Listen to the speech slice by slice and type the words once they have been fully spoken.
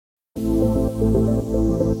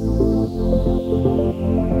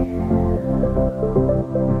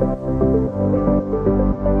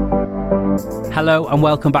Hello and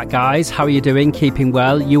welcome back, guys. How are you doing? Keeping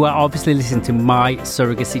well? You are obviously listening to My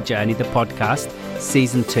Surrogacy Journey, the podcast,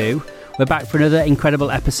 season 2. We're back for another incredible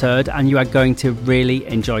episode and you are going to really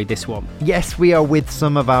enjoy this one. Yes, we are with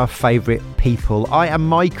some of our favourite people. I am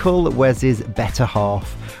Michael, Wes's better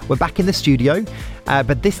half. We're back in the studio,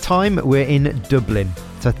 but this time we're in Dublin.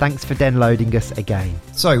 So thanks for downloading us again.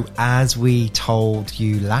 So as we told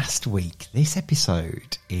you last week, this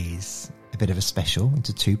episode is a bit of a special. It's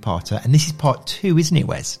a two-parter. And this is part 2, isn't it,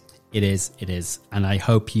 Wes? It is. And I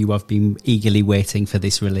hope you have been eagerly waiting for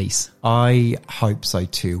this release. I hope so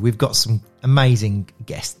too. We've got some amazing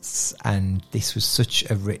guests and this was such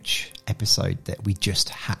a rich episode that we just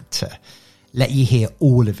had to let you hear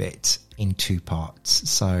all of it in 2 parts.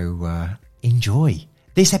 So enjoy.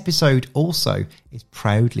 This episode also is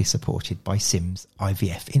proudly supported by Sims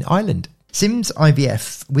IVF in Ireland. Sims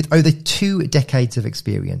IVF, with over 2 decades of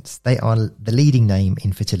experience, they are the leading name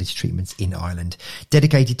in fertility treatments in Ireland,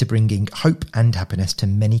 dedicated to bringing hope and happiness to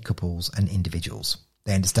many couples and individuals.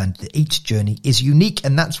 They understand that each journey is unique,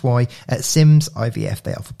 and that's why at Sims IVF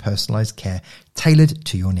they offer personalised care tailored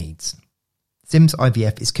to your needs. Sims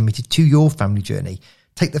IVF is committed to your family journey.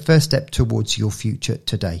 Take the first step towards your future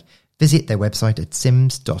today. Visit their website at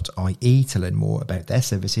sims.ie to learn more about their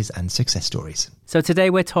services and success stories. So today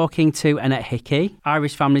we're talking to Anette Hickey,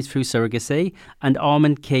 Irish Families Through Surrogacy, and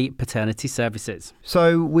Ep5Pt2 Paternity Services.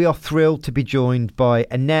 So we are thrilled to be joined by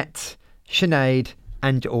Anette, Sinead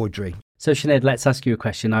and Audrey. So Sinead, let's ask you a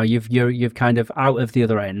question now. You've kind of out of the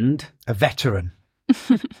other end. A veteran.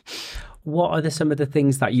 What are some of the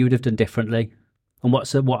things that you would have done differently? And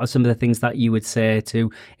what are some of the things that you would say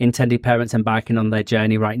to intended parents embarking on their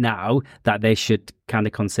journey right now that they should kind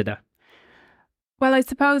of consider? Well, I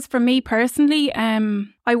suppose for me personally,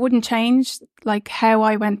 I wouldn't change like how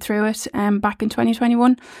I went through it back in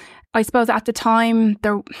 2021. I suppose at the time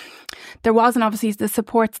there wasn't obviously the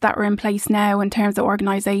supports that were in place now in terms of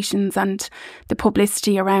organisations and the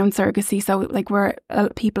publicity around surrogacy. So like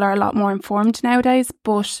people are a lot more informed nowadays,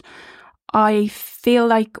 but I feel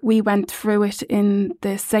like we went through it in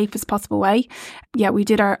the safest possible way. Yeah, we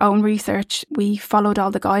did our own research. We followed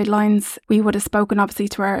all the guidelines. We would have spoken obviously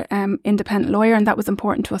to our independent lawyer, and that was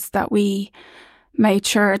important to us that we made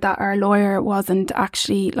sure that our lawyer wasn't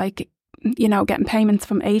actually like, you know, getting payments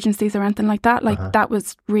from agencies or anything like that. Like that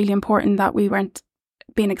was really important that we weren't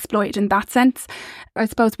being exploited in that sense. I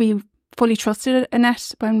suppose we fully trusted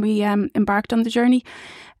Anette when we embarked on the journey.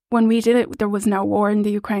 When we did it, there was no war in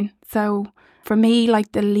the Ukraine. So for me,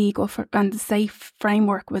 like the legal and the safe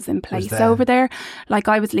framework was in place over there. Like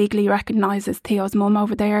I was legally recognised as Theo's mum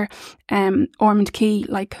over there.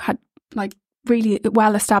 Ep5Pt2 had really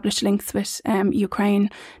well established links with Ukraine,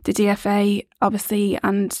 the DFA obviously,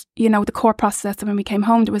 and you know the court process. When we came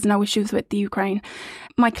home, there was no issues with the Ukraine.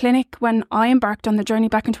 My clinic, when I embarked on the journey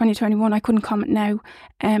back in 2021, I couldn't comment now,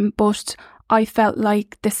 but I felt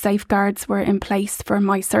like the safeguards were in place for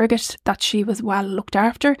my surrogate, that she was well looked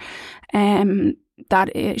after,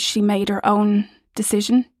 that she made her own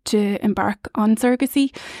decision to embark on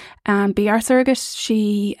surrogacy and be our surrogate.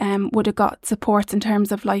 She would have got support in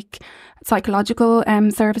terms of like psychological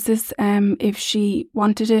services if she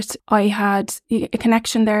wanted it. I had a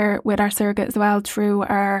connection there with our surrogate as well through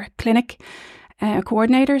our clinic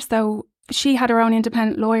coordinator. So she had her own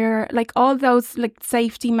independent lawyer, like all those like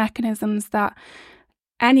safety mechanisms that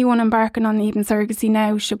anyone embarking on even surrogacy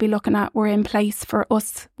now should be looking at were in place for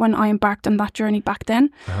us when I embarked on that journey back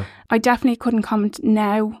then. I definitely couldn't comment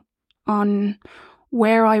now on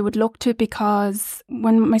where I would look to, because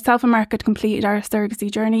when myself and Mark had completed our surrogacy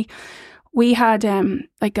journey, we had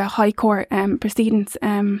like a high court proceedings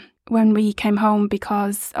when we came home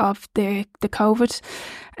because of the COVID.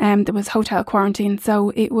 There was hotel quarantine,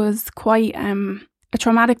 so it was quite a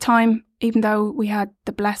traumatic time, even though we had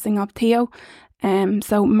the blessing of Theo.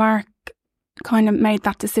 So Mark kind of made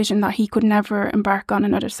that decision that he could never embark on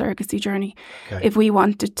another surrogacy journey. If we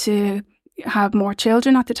wanted to have more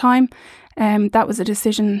children at the time, that was a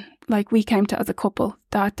decision like we came to as a couple,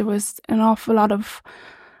 that there was an awful lot of,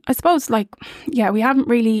 I suppose, like, yeah, we haven't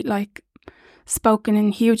really like spoken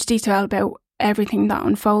in huge detail about everything that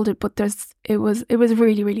unfolded, but it was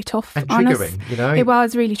really, really tough and on triggering, us. you know. It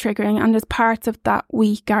was really triggering, and there's parts of that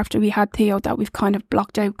week after we had Theo that we've kind of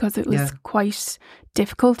blocked out because it was quite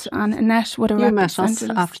difficult. And Annette would have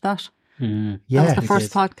represented us after that. Yeah, That was the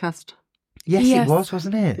first podcast. Yes, it was,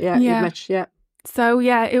 wasn't it? Yeah, you met, So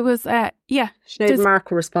yeah, it was Sinead and Mark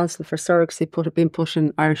were responsible for surrogacy being put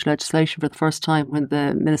in Irish legislation for the first time when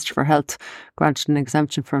the Minister for Health granted an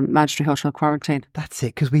exemption from mandatory hotel quarantine. That's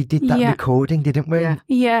it, because we did that recording, didn't we?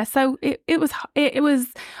 Yeah. So it was.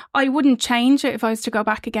 I wouldn't change it if I was to go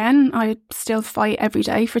back again. I'd still fight every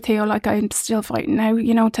day for Theo, like I'm still fighting now.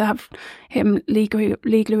 You know, to have him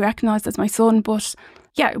legally recognised as my son. But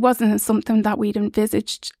yeah, it wasn't something that we'd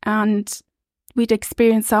envisaged, and we'd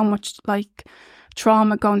experienced so much like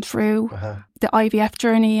trauma going through the IVF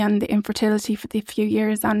journey and the infertility for the few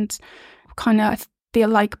years, and kind of I feel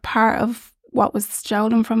like part of what was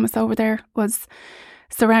stolen from us over there was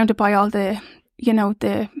surrounded by all the, you know,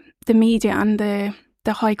 the media and the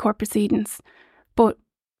high court proceedings. But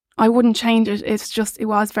I wouldn't change it. It's just, it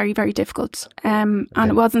was very, very difficult. And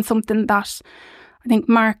it wasn't something that I think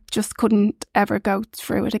Mark just couldn't ever go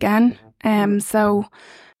through it again. So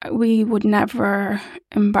we would never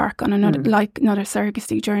embark on another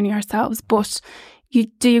surrogacy journey ourselves. But you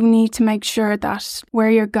do need to make sure that where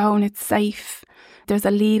you're going, it's safe. There's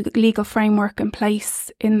a legal framework in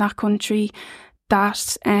place in that country,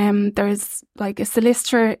 that there's like a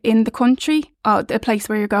solicitor in the country, the place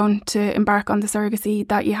where you're going to embark on the surrogacy,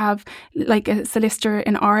 that you have like a solicitor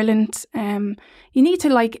in Ireland. You need to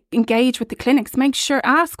like engage with the clinics, make sure,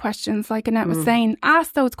 ask questions, like Annette was saying,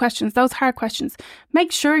 ask those questions, those hard questions.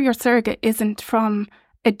 Make sure your surrogate isn't from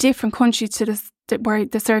a different country to where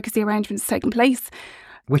the surrogacy arrangement is taking place.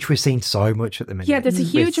 Which we've seen so much at the minute. Yeah, there's a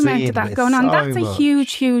huge amount of that going on. That's a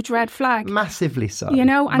huge, huge red flag. Massively so. You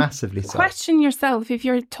know, and massively so. Question yourself if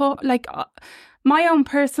you're my own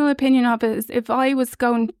personal opinion of it is, if I was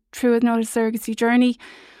going through another surrogacy journey,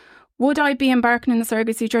 would I be embarking on a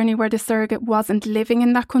surrogacy journey where the surrogate wasn't living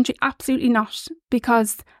in that country? Absolutely not.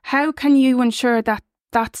 Because how can you ensure that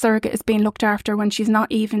that surrogate is being looked after when she's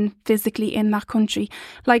not even physically in that country?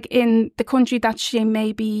 Like in the country that she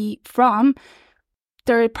may be from,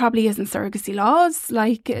 there probably isn't surrogacy laws.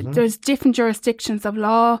 Like there's different jurisdictions of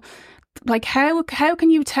law. Like how can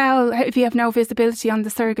you tell if you have no visibility on the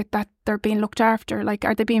surrogate that they're being looked after? Like,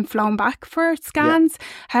 are they being flown back for scans? Yeah.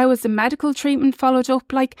 How is the medical treatment followed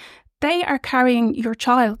up? Like, they are carrying your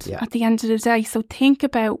child at the end of the day. So think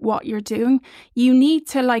about what you're doing. You need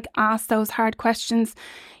to like ask those hard questions.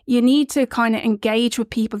 You need to kind of engage with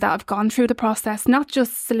people that have gone through the process, not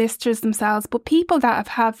just solicitors themselves, but people that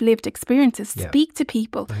have lived experiences. Yeah. Speak to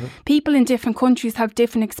people. People in different countries have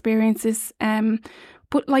different experiences.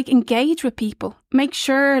 But like engage with people. Make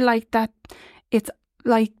sure like that it's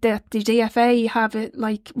like that the DFA have it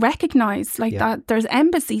like recognised, like that there's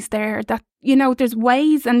embassies there, that, you know, there's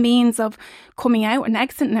ways and means of coming out and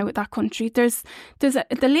exiting out of that country. The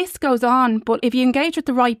list goes on, but if you engage with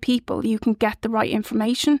the right people, you can get the right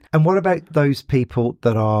information. And what about those people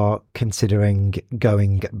that are considering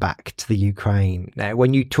going back to the Ukraine? Now,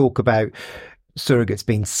 when you talk about surrogates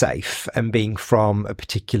being safe and being from a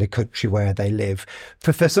particular country where they live,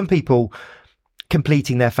 for some people,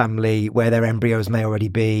 completing their family where their embryos may already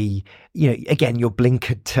be, you know, again, you're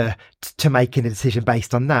blinkered to making a decision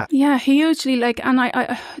based on that. Yeah, hugely. Like, and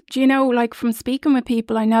I do you know, like from speaking with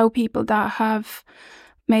people, I know people that have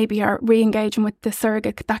maybe are re-engaging with the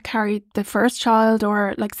surrogate that carried the first child,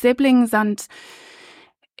 or like siblings. And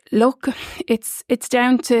look, it's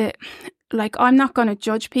down to, like, I'm not going to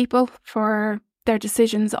judge people for their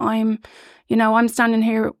decisions. I'm standing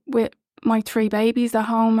here with my 3 babies at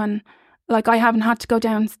home, and like, I haven't had to go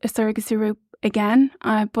down a surrogacy route again,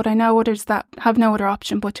 but I know others that have no other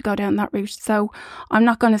option but to go down that route. So I'm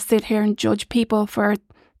not going to sit here and judge people for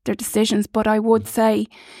their decisions, but I would say,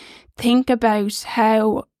 think about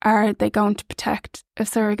how are they going to protect a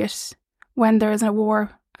surrogate when there is a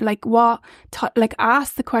war. Like,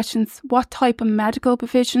 ask the questions, what type of medical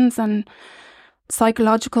provisions and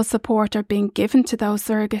psychological support are being given to those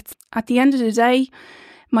surrogates. At the end of the day,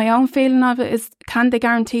 my own feeling of it is, can they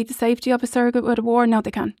guarantee the safety of a surrogate with a war? No,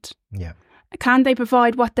 they can't. Yeah. Can they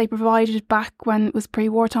provide what they provided back when it was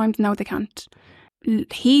pre-war times? No, they can't.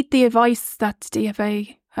 Heed the advice that the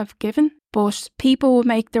DFA have given, but people will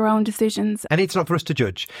make their own decisions. And it's not for us to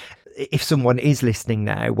judge. If someone is listening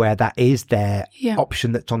now where that is their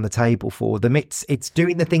option that's on the table for them, it's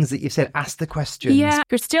doing the things that you've said. Ask the questions. Yeah,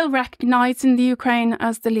 you're still recognised in the Ukraine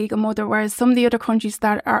as the legal mother, whereas some of the other countries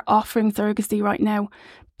that are offering surrogacy right now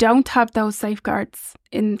don't have those safeguards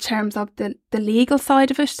in terms of the legal side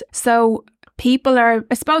of it. So people are,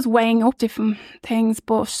 I suppose, weighing up different things,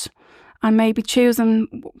 and maybe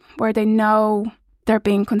choosing where they know they're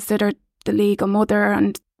being considered the legal mother.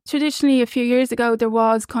 And traditionally, a few years ago, there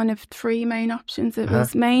was kind of 3 main options. It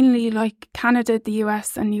was mainly like Canada, the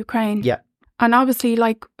US and Ukraine. Yeah. And obviously,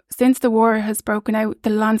 like, since the war has broken out, the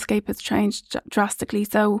landscape has changed drastically.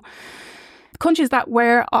 So countries that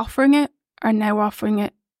were offering it are now offering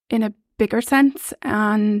it in a bigger sense.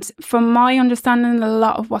 And from my understanding, a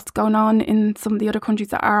lot of what's going on in some of the other countries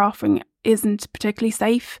that are offering it isn't particularly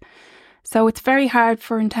safe. So it's very hard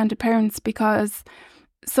for intended parents because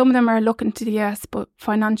some of them are looking to the US, but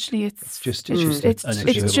financially it's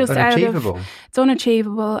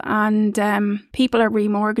unachievable, and people are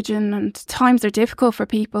remortgaging, and times are difficult for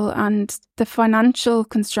people, and the financial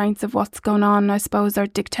constraints of what's going on, I suppose, are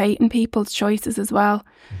dictating people's choices as well.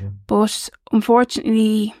 Mm-hmm. But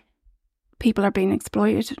unfortunately, people are being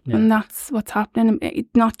exploited, and that's what's happening.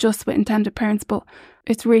 Not just with intended parents, but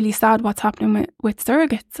it's really sad what's happening with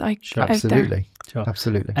surrogates. Absolutely. Sure.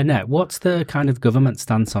 Absolutely. Annette, what's the kind of government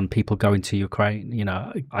stance on people going to Ukraine? You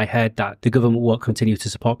know, I heard that the government will continue to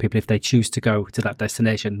support people if they choose to go to that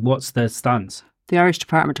destination. What's the stance? The Irish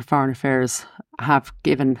Department of Foreign Affairs have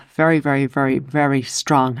given very, very, very, very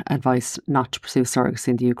strong advice not to pursue surrogacy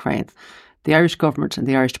in the Ukraine. The Irish government and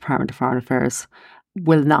the Irish Department of Foreign Affairs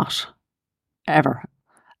will not ever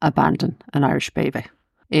abandon an Irish baby.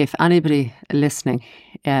 If anybody listening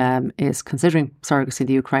is considering surrogacy in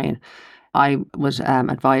the Ukraine, I would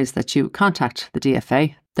advise that you contact the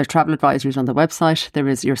DFA. Their travel advisories on the website. There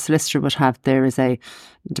is, your solicitor would have, there is a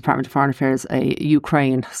Department of Foreign Affairs, a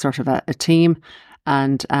Ukraine sort of a team.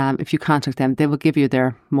 And if you contact them, they will give you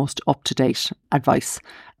their most up-to-date advice,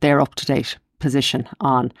 their up-to-date position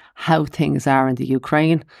on how things are in the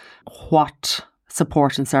Ukraine, what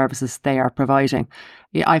support and services they are providing.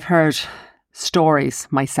 I've heard stories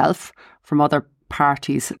myself from other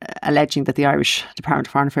parties alleging that the Irish Department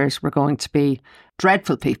of Foreign Affairs were going to be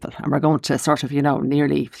dreadful people, and we're going to sort of,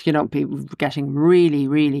 nearly, be getting really,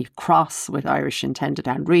 really cross with Irish intended,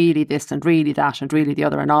 and really this and really that and really the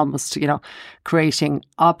other, and almost, creating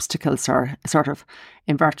obstacles or sort of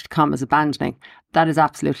inverted commas abandoning. That is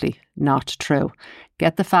absolutely not true.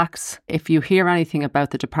 Get the facts. If you hear anything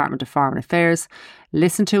about the Department of Foreign Affairs,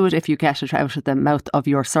 listen to it if you get it out of the mouth of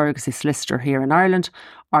your surrogacy solicitor here in Ireland,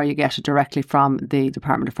 or you get it directly from the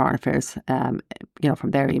Department of Foreign Affairs,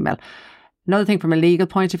 from their email. Another thing from a legal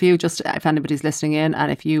point of view, just if anybody's listening in,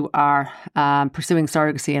 and if you are pursuing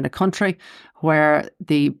surrogacy in a country where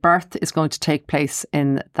the birth is going to take place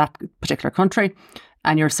in that particular country,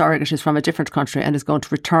 and your surrogate is from a different country and is going to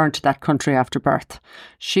return to that country after birth,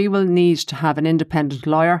 she will need to have an independent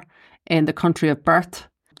lawyer in the country of birth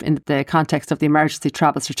in the context of the emergency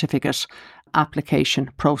travel certificate application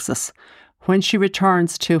process. When she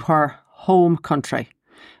returns to her home country,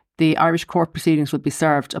 the Irish court proceedings will be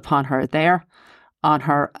served upon her there, on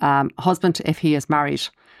her husband if he is married.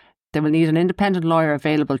 They will need an independent lawyer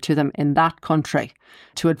available to them in that country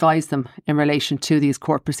to advise them in relation to these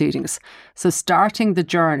court proceedings. So starting the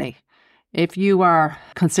journey, if you are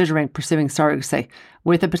considering pursuing surrogacy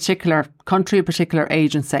with a particular country, a particular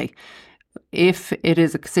agency, if it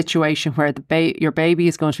is a situation where your baby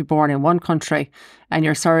is going to be born in one country and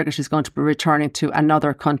your surrogate is going to be returning to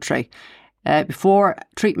another country, before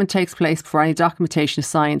treatment takes place, before any documentation is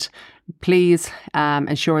signed, please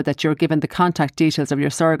ensure that you're given the contact details of your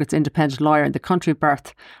surrogate's independent lawyer in the country of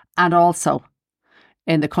birth and also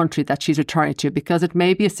in the country that she's returning to, because it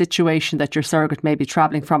may be a situation that your surrogate may be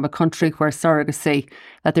travelling from a country where surrogacy,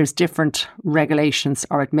 that there's different regulations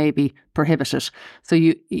or it may be prohibited. So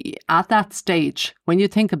you, at that stage, when you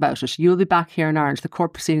think about it, you'll be back here in Ireland, the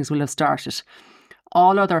court proceedings will have started.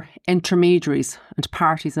 All other intermediaries and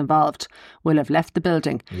parties involved will have left the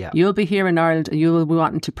building. Yeah. You'll be here in Ireland and you will be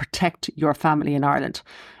wanting to protect your family in Ireland.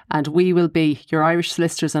 And we will be, your Irish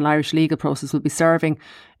solicitors and Irish legal process will be serving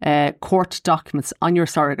court documents on your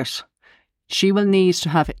surrogate. She will need to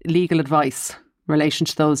have legal advice in relation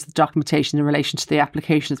to those documentation, in relation to the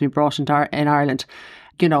applications being brought in Ireland.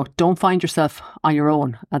 Don't find yourself on your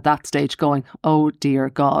own at that stage going, oh dear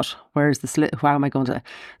God, where's the how am I going to?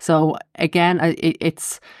 So again,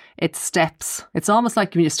 it's steps. It's almost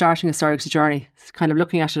like when you're starting a surrogacy journey, it's kind of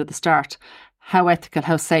looking at it at the start. How ethical,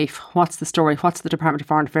 how safe, what's the story, what's the Department of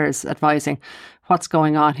Foreign Affairs advising, what's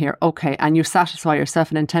going on here? Okay, and you satisfy yourself,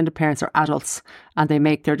 and intended parents are adults and they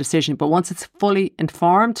make their decision. But once it's fully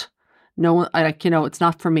informed, it's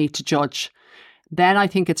not for me to judge. Then I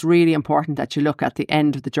think it's really important that you look at the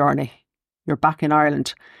end of the journey. You're back in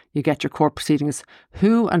Ireland, you get your court proceedings.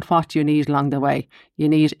 Who and what do you need along the way? You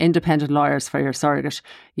need independent lawyers for your surrogate.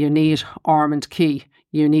 You need Ormond Key.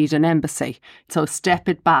 You need an embassy. So step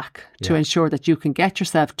it back to ensure that you can get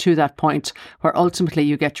yourself to that point where ultimately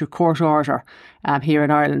you get your court order here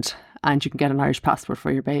in Ireland and you can get an Irish passport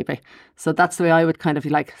for your baby. So that's the way I would kind of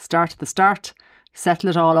start at the start, settle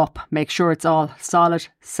it all up, make sure it's all solid,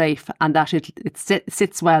 safe, and that it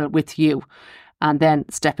sits well with you, and then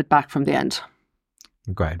step it back from the end.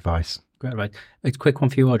 Great advice. Great, right. A quick one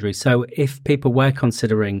for you, Audrey. So if people were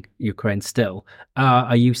considering Ukraine still,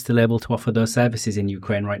 are you still able to offer those services in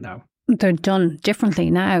Ukraine right now? They're done differently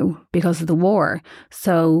now because of the war.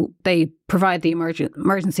 So they provide the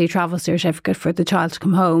emergency travel certificate for the child to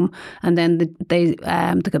come home, and then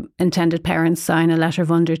the intended parents sign a letter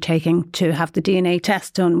of undertaking to have the DNA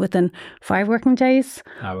test done within 5 working days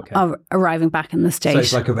of arriving back in the state. So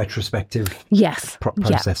it's like a retrospective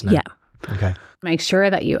process now? Yeah. Okay. Make sure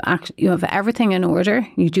that you have everything in order.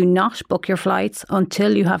 You do not book your flights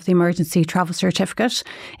until you have the emergency travel certificate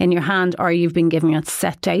in your hand, or you've been given a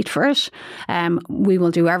set date for it. We will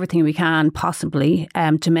do everything we can possibly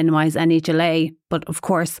to minimise any delay. But of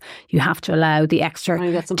course, you have to allow the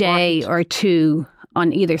extra day or two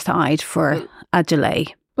on either side for a delay.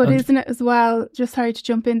 But isn't it as well, just sorry to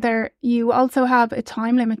jump in there, you also have a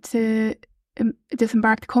time limit to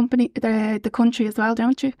disembark the country as well,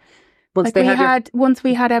 don't you? Once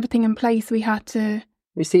we had everything in place, we had to.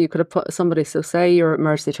 You see, you could have put somebody. So, say your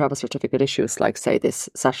emergency travel certificate issues, like say this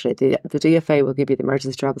Saturday, the DFA will give you the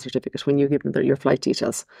emergency travel certificate when you give them your flight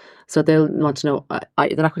details. So they'll want to know.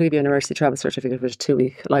 They're not going to give you an emergency travel certificate with a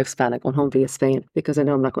 2-week lifespan, like going home via Spain, because I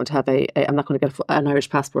know I'm not going to have I'm not going to get an Irish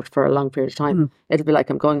passport for a long period of time. It'll be like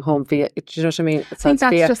I'm going home via. Do you know what I mean? I think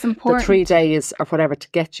that's just important. The 3 days or whatever to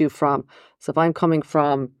get you from. So if I'm coming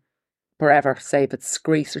from wherever, say if it's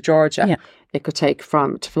Greece or Georgia, it could take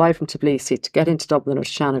to fly from Tbilisi to get into Dublin or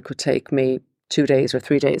Shannon could take me 2 days or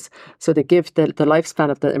 3 days. So they give the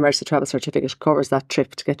lifespan of the emergency travel certificate covers that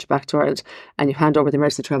trip to get you back to Ireland, and you hand over the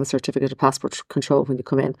emergency travel certificate to passport control when you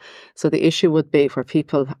come in. So the issue would be where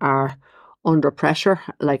people are under pressure,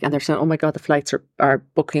 and they're saying, oh my God, the flights are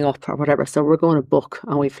booking up or whatever. So we're going to book,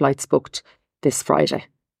 and we have flights booked this Friday.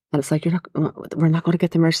 And it's like, we're not going to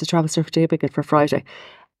get the emergency travel certificate for Friday.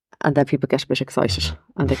 And then people get a bit excited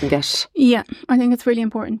and they can get... Yeah, I think it's really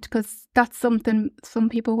important because that's something some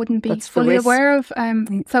people wouldn't be fully aware of.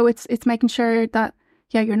 So it's making sure that,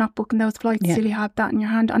 you're not booking those flights till you have that in your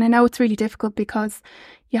hand. And I know it's really difficult because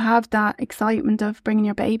you have that excitement of bringing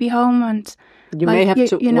your baby home, and you may have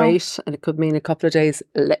to wait, and it could mean a couple of days,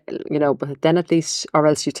 but then at least, or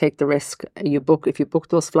else you take the risk. If you book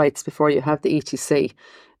those flights before you have the ETC,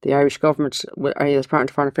 the Irish government, or the Department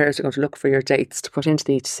of Foreign Affairs, are going to look for your dates to put into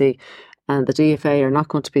the ETC, and the DFA are not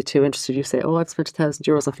going to be too interested. You say, I've spent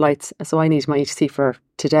 €1,000 on flights, so I need my ETC for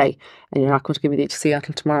today, and you're not going to give me the ETC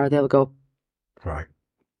until tomorrow. They'll go, right.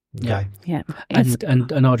 Okay. Yeah.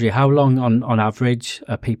 And Audrey, how long on average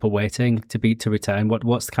are people waiting to return?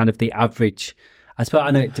 What's kind of the average? I suppose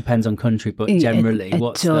I know it depends on country, but generally,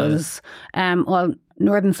 it does. Well,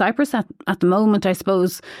 Northern Cyprus at the moment, I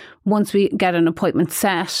suppose, once we get an appointment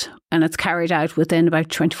set and it's carried out within about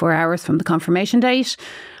 24 hours from the confirmation date,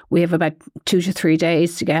 we have about 2 to 3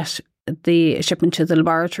 days to get the shipment to the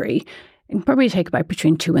laboratory. It can probably take about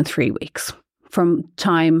between 2 and 3 weeks from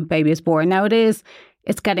time baby is born. Now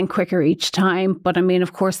it's getting quicker each time, but I mean,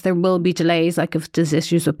 of course, there will be delays, like if there's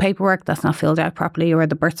issues with paperwork that's not filled out properly, or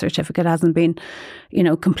the birth certificate hasn't been,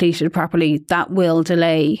 completed properly, that will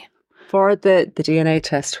delay. For the DNA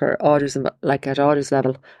test for Audrey's, like at Audrey's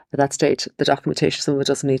level, at that stage, the documentation, some of it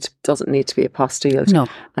doesn't need to be apostilled. No.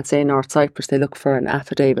 And say in North Cyprus, they look for an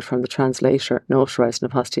affidavit from the translator, notarised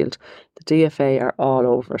and apostilled. The DFA are all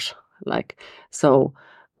over it. So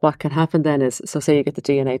what can happen then is, so say you get the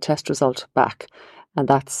DNA test result back, and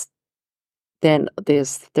that's then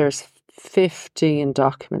there's 15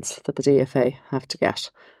 documents that the DFA have to get,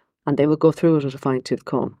 and they will go through it with a fine-tooth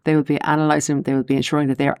comb. They will be analysing them. They will be ensuring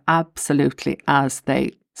that they are absolutely as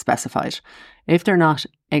they specified. If they're not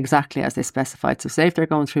exactly as they specified, so say if they're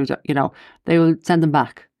going through, they will send them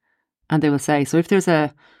back, and they will say, so if there's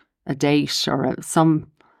a date or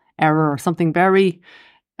some error or something very,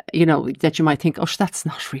 that you might think, that's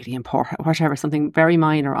not really important, or whatever, something very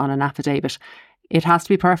minor on an affidavit, it has to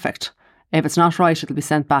be perfect. If it's not right, it'll be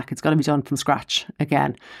sent back. It's got to be done from scratch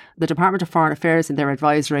again. The Department of Foreign Affairs, in their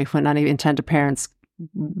advisory, when any intended parents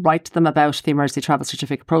write to them about the emergency travel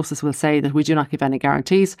certificate process, will say that we do not give any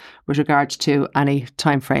guarantees with regard to any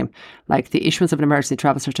time frame. Like the issuance of an emergency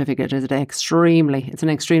travel certificate is an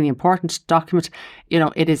extremely important document.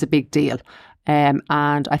 It is a big deal. And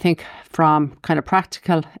I think from kind of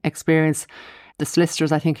practical experience, the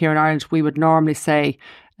solicitors, I think here in Ireland, we would normally say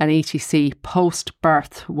an ETC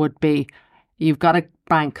post-birth would be, you've got to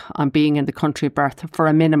bank on being in the country of birth for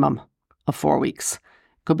a minimum of 4 weeks.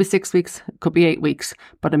 Could be 6 weeks, could be 8 weeks,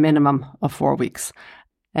 but a minimum of 4 weeks.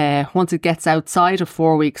 Once it gets outside of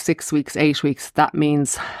 4 weeks, 6 weeks, 8 weeks, that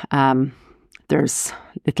means there's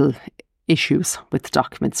little issues with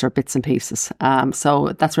documents or bits and pieces.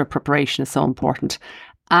 So that's where preparation is so important.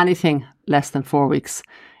 Anything less than 4 weeks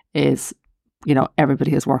is,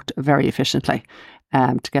 everybody has worked very efficiently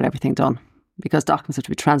to get everything done. Because documents have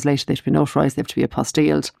to be translated, they have to be notarised, they have to be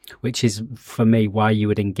apostilled. Which is, for me, why you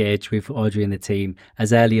would engage with Audrey and the team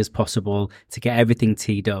as early as possible to get everything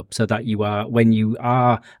teed up so that when you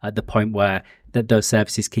are at the point where those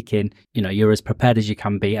services kick in, you're as prepared as you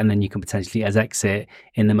can be, and then you can potentially exit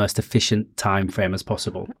in the most efficient time frame as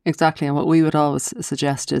possible. Exactly. And what we would always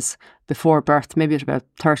suggest is before birth, maybe at about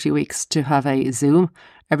 30 weeks, to have a Zoom,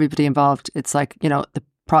 everybody involved. It's like, the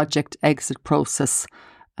project exit process.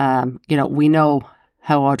 We know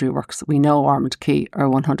how Audrey works. We know Ormond Key are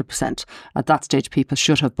 100%. At that stage, people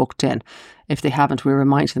should have booked in. If they haven't, we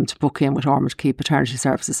remind them to book in with Ormond Key Paternity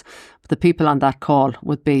Services. But the people on that call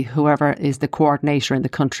would be whoever is the coordinator in the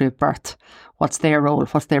country of birth. What's their role?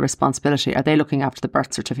 What's their responsibility? Are they looking after the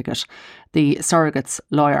birth certificate? The surrogate's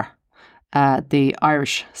lawyer, the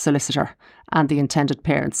Irish solicitor, and the intended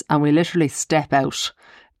parents. And we literally step out.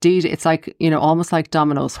 D-Day, it's like, almost like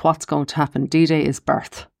dominoes. What's going to happen? D-Day is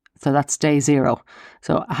birth. So that's day 0.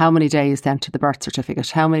 So how many days then to the birth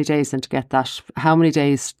certificate? How many days then to get that? How many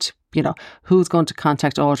days to, who's going to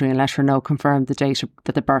contact Audrey and let her know, confirm the date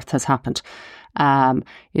that the birth has happened?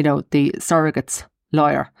 The surrogate's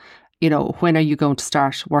lawyer, when are you going to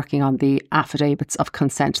start working on the affidavits of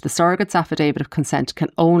consent? The surrogate's affidavit of consent can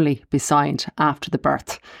only be signed after the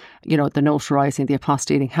birth. The notarising, the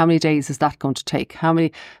apostilling, how many days is that going to take? How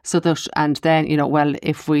many? So that, and then,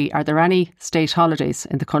 are there any state holidays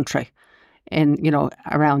in the country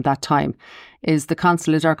around that time? Is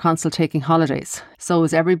our consul taking holidays? So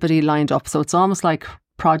is everybody lined up? So it's almost like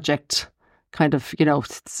project kind of,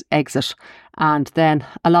 exit. And then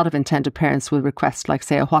a lot of intended parents will request, like,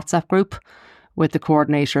 say, a WhatsApp group with the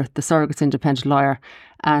coordinator, the surrogate's independent lawyer,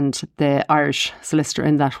 and the Irish solicitor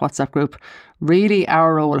in that WhatsApp group. Really,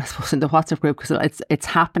 our role, I suppose, in the WhatsApp group, because it's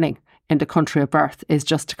happening in the country of birth, is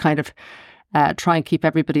just to kind of try and keep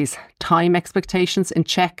everybody's time expectations in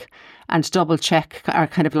check and double check, or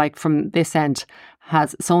kind of like from this end,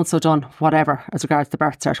 has so-and-so done whatever as regards the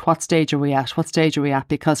birth cert? What stage are we at? What stage are we at?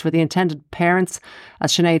 Because for the intended parents,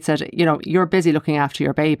 as Sinead said, you're busy looking after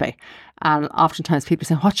your baby. And oftentimes people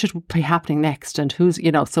say, what should be happening next? And who's,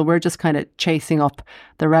 so we're just kind of chasing up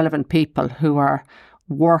the relevant people who are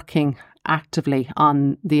working actively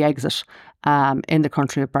on the exit in the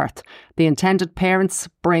country of birth. The intended parents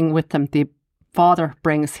bring with them, the father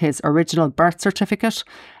brings his original birth certificate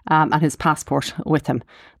and his passport with him.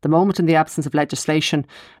 The moment, in the absence of legislation,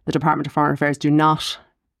 the Department of Foreign Affairs do not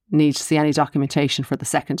need to see any documentation for the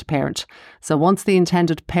second parent. So once the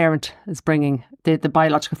intended parent is bringing, the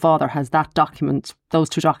biological father has that document, those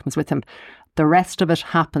 2 documents with him, the rest of it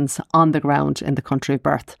happens on the ground in the country of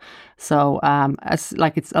birth. So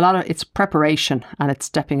it's preparation, and it's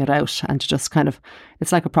stepping it out, and just kind of,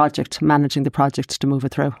 it's like a project, managing the project to move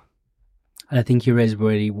it through. And I think you raised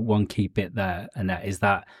really one key bit there, Annette, is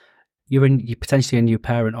that you're potentially a new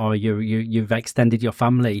parent, or you've extended your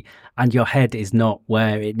family, and your head is not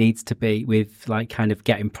where it needs to be with like kind of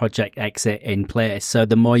getting project exit in place. So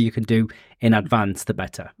the more you can do in advance, the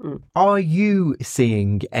better. Are you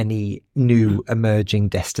seeing any new emerging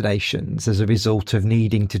destinations as a result of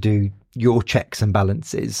needing to do your checks and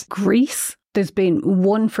balances? Greece. There's been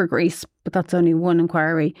one for Greece, but that's only one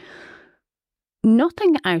inquiry.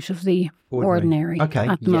 Nothing out of the ordinary at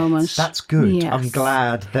the moment. That's good. Yes. I'm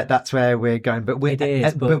glad that that's where we're going. But we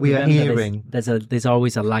are hearing there's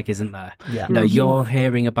always a lag, isn't there? Yeah. You're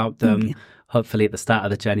hearing about them hopefully at the start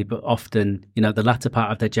of the journey, but often, the latter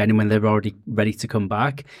part of their journey when they're already ready to come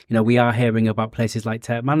back. We are hearing about places like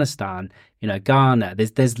Turkmenistan, Ghana.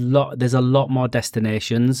 There's a lot more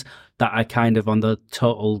destinations that are kind of on the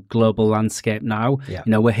total global landscape now. Yeah.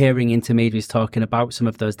 We're hearing intermediaries talking about some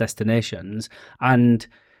of those destinations, and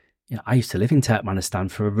I used to live in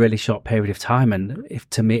Turkmenistan for a really short period of time, and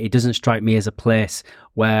to me, it doesn't strike me as a place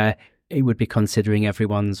where it would be considering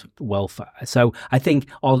everyone's welfare. So I think,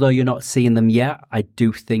 although you're not seeing them yet, I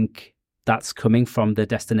do think that's coming from the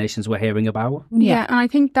destinations we're hearing about. Yeah, and I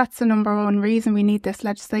think that's the number one reason we need this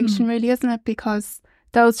legislation, really, isn't it? Because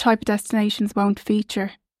those type of destinations won't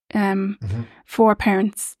feature for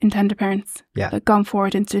parents, intended parents, going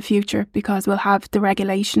forward into the future, because we'll have the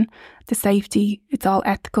regulation, the safety, it's all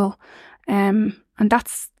ethical. And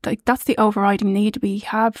that's the overriding need we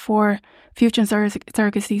have for future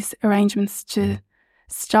surrogacy arrangements to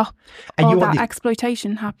stop all that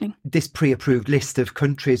exploitation happening. This pre-approved list of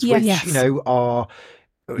countries which are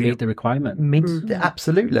meet the requirement.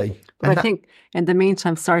 Absolutely. But I think in the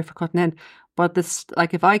meantime, sorry for cutting in, But this,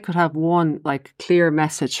 like, if I could have one like clear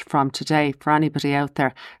message from today for anybody out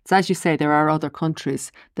there, it's as you say, there are other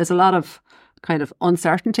countries. There's a lot of kind of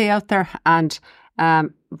uncertainty out there, and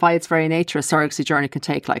by its very nature, a surrogacy journey can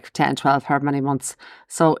take like 10, 12, however many months.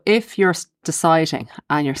 So if you're deciding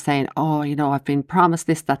and you're saying, oh, you know, I've been promised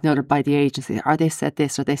this, that, and the other by the agency, or they said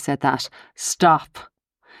this, or they said that, stop.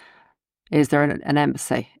 Is there an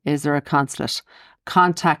embassy? Is there a consulate?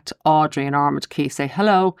 Contact Audrey in Armagh Quay. Say,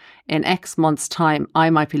 hello, in X months' time,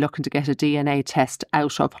 I might be looking to get a DNA test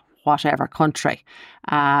out of whatever country.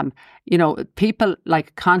 You know, people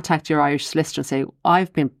like contact your Irish solicitor and say,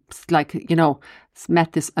 I've been like, you know,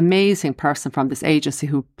 met this amazing person from this agency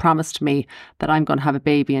who promised me that I'm going to have a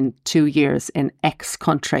baby in 2 years in X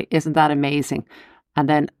country. Isn't that amazing? And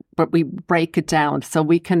then, but we break it down. So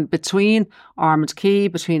we can, between Armagh Quay,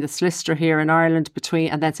 between the solicitor here in Ireland,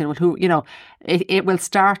 and then saying, well, who, you know, it will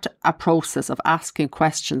start a process of asking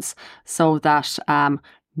questions so that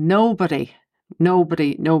nobody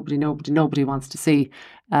wants to see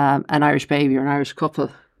an Irish baby or an Irish couple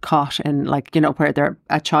caught in, like, you know, where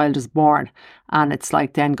a child is born, and it's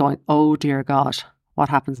like then going, oh dear God, what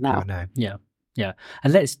happens now? Oh, no. Yeah.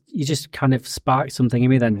 And you just kind of spark something in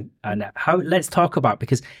me then, and let's talk about,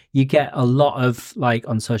 because you get a lot of, like,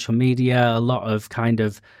 on social media, a lot of kind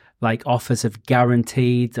of like offers of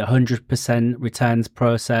guaranteed 100% returns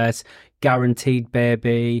process, guaranteed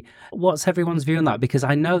baby. What's everyone's view on that? Because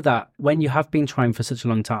I know that when you have been trying for such a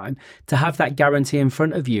long time, to have that guarantee in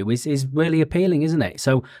front of you is really appealing, isn't it?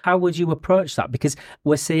 So how would you approach that? Because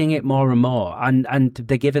we're seeing it more and more, and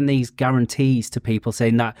they're giving these guarantees to people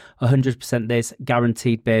saying that 100% this,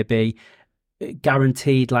 guaranteed baby,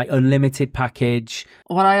 guaranteed like unlimited package.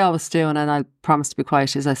 What I always do, and I promise to be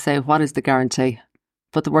quiet, is I say, what is the guarantee?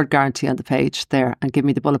 Put the word guarantee on the page there and give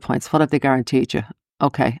me the bullet points. What have they guaranteed you?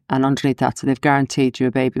 Okay, and underneath that, so they've guaranteed you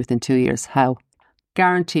a baby within 2 years. How?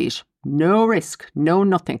 Guaranteed. No risk, no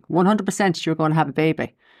nothing. 100% you're going to have a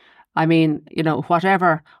baby. I mean, you know,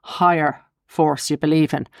 whatever higher force you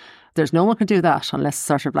believe in, there's no one can do that unless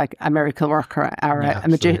sort of like a miracle worker or a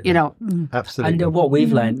magician, you know. Absolutely. And what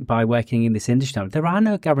we've learned by working in this industry now, there are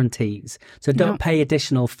no guarantees. So don't pay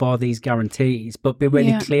additional for these guarantees, but be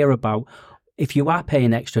really clear about, if you are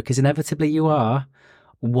paying extra, because inevitably you are,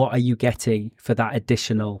 what are you getting for that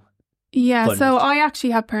additional fund? So I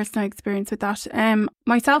actually have personal experience with that.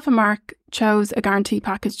 Myself and Mark chose a guarantee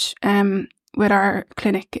package with our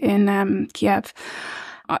clinic in Kiev.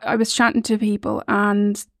 I was chatting to people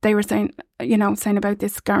and they were saying about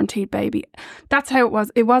this guaranteed baby. That's how it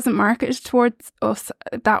was. It wasn't marketed towards us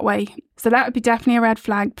that way. So that would be definitely a red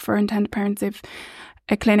flag for intended parents if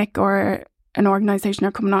a clinic or an organisation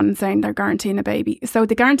are coming on and saying they're guaranteeing a baby. So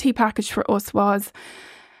the guarantee package for us was,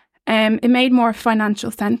 it made more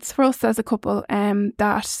financial sense for us as a couple,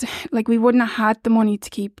 that like we wouldn't have had the money to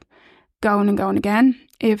keep going and going again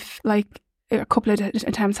if like a couple of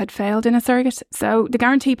attempts had failed in a surrogate. So the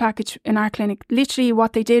guarantee package in our clinic, literally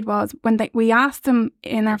what they did was when we asked them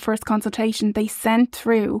in our first consultation, they sent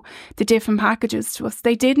through the different packages to us.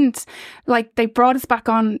 They didn't, like, they brought us back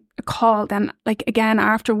on a call then, like, again,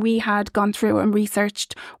 after we had gone through and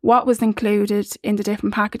researched what was included in the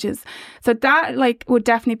different packages. So that, like, would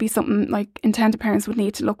definitely be something like intended parents would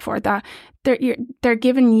need to look for, that they're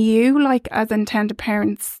giving you, like, as intended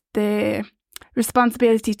parents, the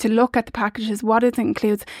responsibility to look at the packages, what it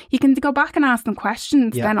includes. You can go back and ask them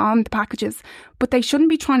questions then on the packages, but they shouldn't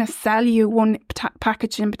be trying to sell you one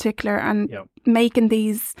package in particular and making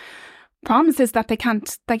these promises that they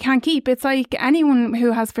can't keep. It's like anyone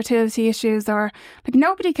who has fertility issues, or like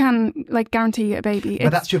nobody can like guarantee a baby.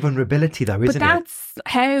 But that's your vulnerability though, isn't it? But that's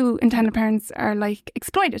how intended parents are like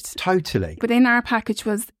exploited. Totally. Within our package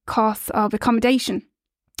was costs of accommodation.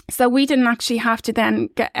 So we didn't actually have to then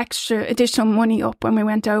get additional money up when we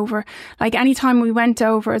went over. Like anytime we went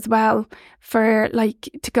over as well for like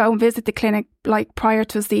to go and visit the clinic, like prior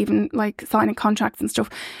to us even like signing contracts and stuff,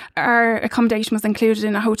 our accommodation was included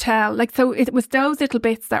in a hotel. Like, so it was those little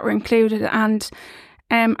bits that were included, and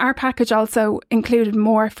our package also included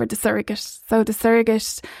more for the surrogate. So the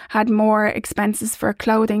surrogate had more expenses for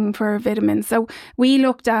clothing, for vitamins. So we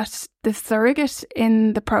looked at the surrogate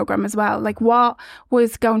in the programme as well. Like what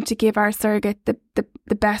was going to give our surrogate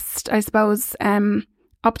the best, I suppose,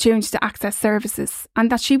 opportunity to access services,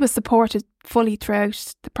 and that she was supported fully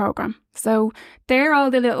throughout the programme. So they're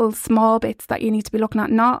all the little small bits that you need to be looking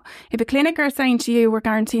at. Not if a clinic are saying to you, we're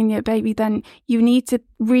guaranteeing you a baby, then you need to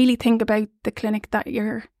really think about the clinic that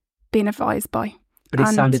you're being advised by. But it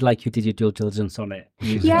sounded like you did your due diligence on it.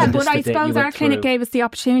 Yeah, but I suppose our clinic gave us the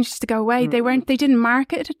opportunity to go away. They didn't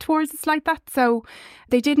market it towards us like that. So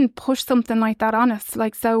they didn't push something like that on us.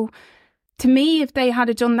 Like, so to me, if they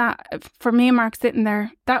had done that, for me and Mark sitting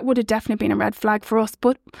there, that would have definitely been a red flag for us.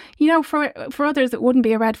 But, you know, for others, it wouldn't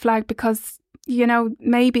be a red flag because, you know,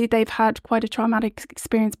 maybe they've had quite a traumatic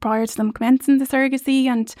experience prior to them commencing the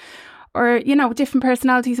surrogacy, or, you know, different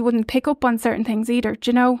personalities wouldn't pick up on certain things either,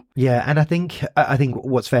 do you know? Yeah, and I think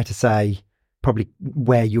what's fair to say, probably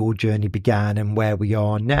where your journey began and where we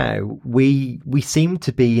are now, we seem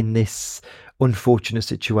to be in this unfortunate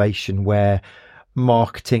situation where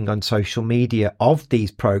marketing on social media of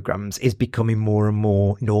these programs is becoming more and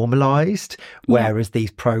more normalized, whereas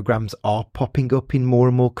these programs are popping up in more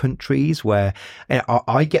and more countries where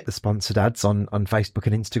I get the sponsored ads on Facebook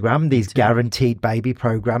and Instagram, these guaranteed baby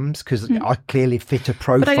programs, because I clearly fit a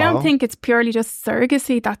profile. But I don't think it's purely just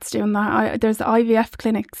surrogacy that's doing that. There's IVF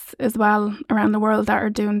clinics as well around the world that are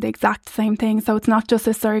doing the exact same thing. So it's not just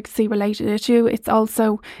a surrogacy related issue, it's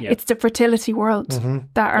also it's the fertility world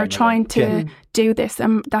that are trying to do this,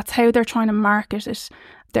 and that's how they're trying to market it.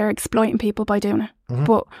 They're exploiting people by doing it.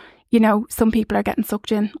 But, you know, some people are getting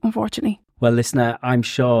sucked in, unfortunately. Well, listener, I'm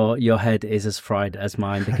sure your head is as fried as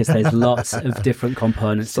mine because there's lots of different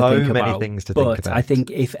components to think about. So many things to think about. But I think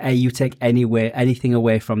if you take anything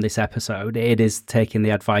away from this episode, it is taking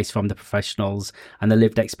the advice from the professionals and the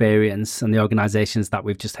lived experience and the organisations that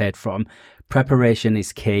we've just heard from. Preparation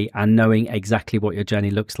is key, and knowing exactly what your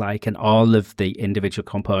journey looks like and all of the individual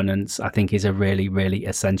components, I think, is a really, really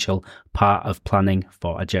essential part of planning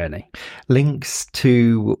for a journey. Links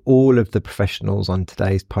to all of the professionals on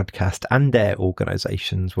today's podcast and their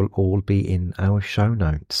organisations will all be in our show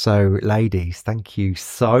notes. So, ladies, thank you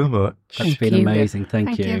so much. It's been amazing.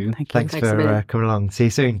 Thank you. Thanks for coming along. See you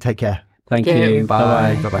soon. Take care. Thank you.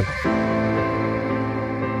 Bye. Bye-bye.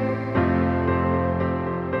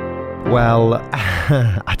 Well,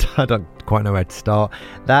 I don't quite know where to start.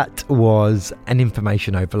 That was an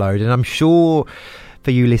information overload, and I'm sure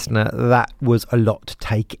for you, listener, that was a lot to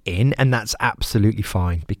take in, and that's absolutely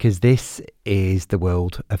fine because this is the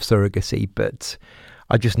world of surrogacy. But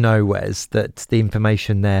I just know, Wes, that the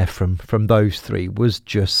information there from those three was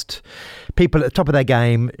just people at the top of their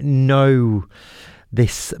game, know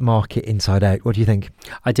this market inside out. What do you think?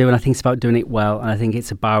 I do, and I think it's about doing it well, and I think it's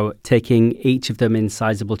about taking each of them in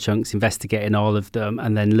sizable chunks, investigating all of them,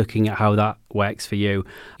 and then looking at how that works for you.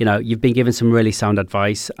 You know, you've been given some really sound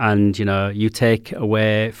advice, and, you know, you take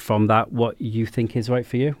away from that what you think is right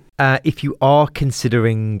for you. If you are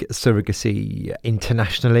considering surrogacy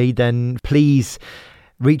internationally, then please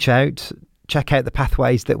reach out. Check out the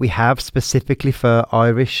pathways that we have specifically for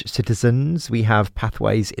Irish citizens. We have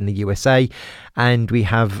pathways in the USA, and we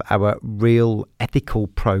have our Real Ethical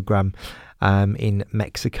program in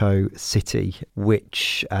Mexico City,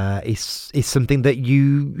 which is something that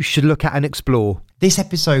you should look at and explore. This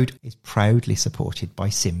episode is proudly supported by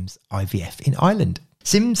Sims IVF in Ireland.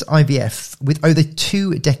 Sims IVF, with over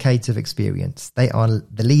 2 decades of experience, they are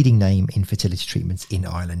the leading name in fertility treatments in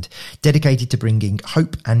Ireland, dedicated to bringing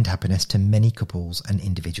hope and happiness to many couples and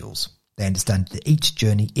individuals. They understand that each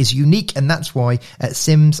journey is unique, and that's why at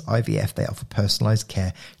Sims IVF they offer personalised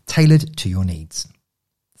care tailored to your needs.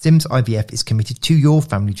 Sims IVF is committed to your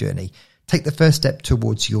family journey. Take the first step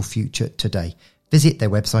towards your future today. Visit their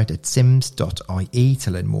website at sims.ie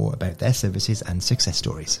to learn more about their services and success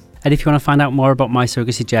stories. And if you want to find out more about My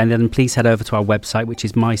Surrogacy Journey, then please head over to our website, which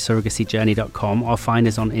is mysurrogacyjourney.com, or find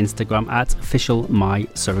us on Instagram at official My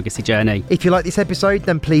Surrogacy Journey. If you like this episode,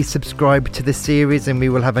 then please subscribe to the series, and we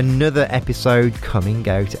will have another episode coming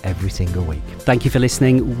out every single week. Thank you for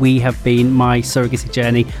listening. We have been My Surrogacy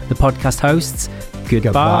Journey, the podcast hosts.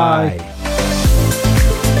 Goodbye.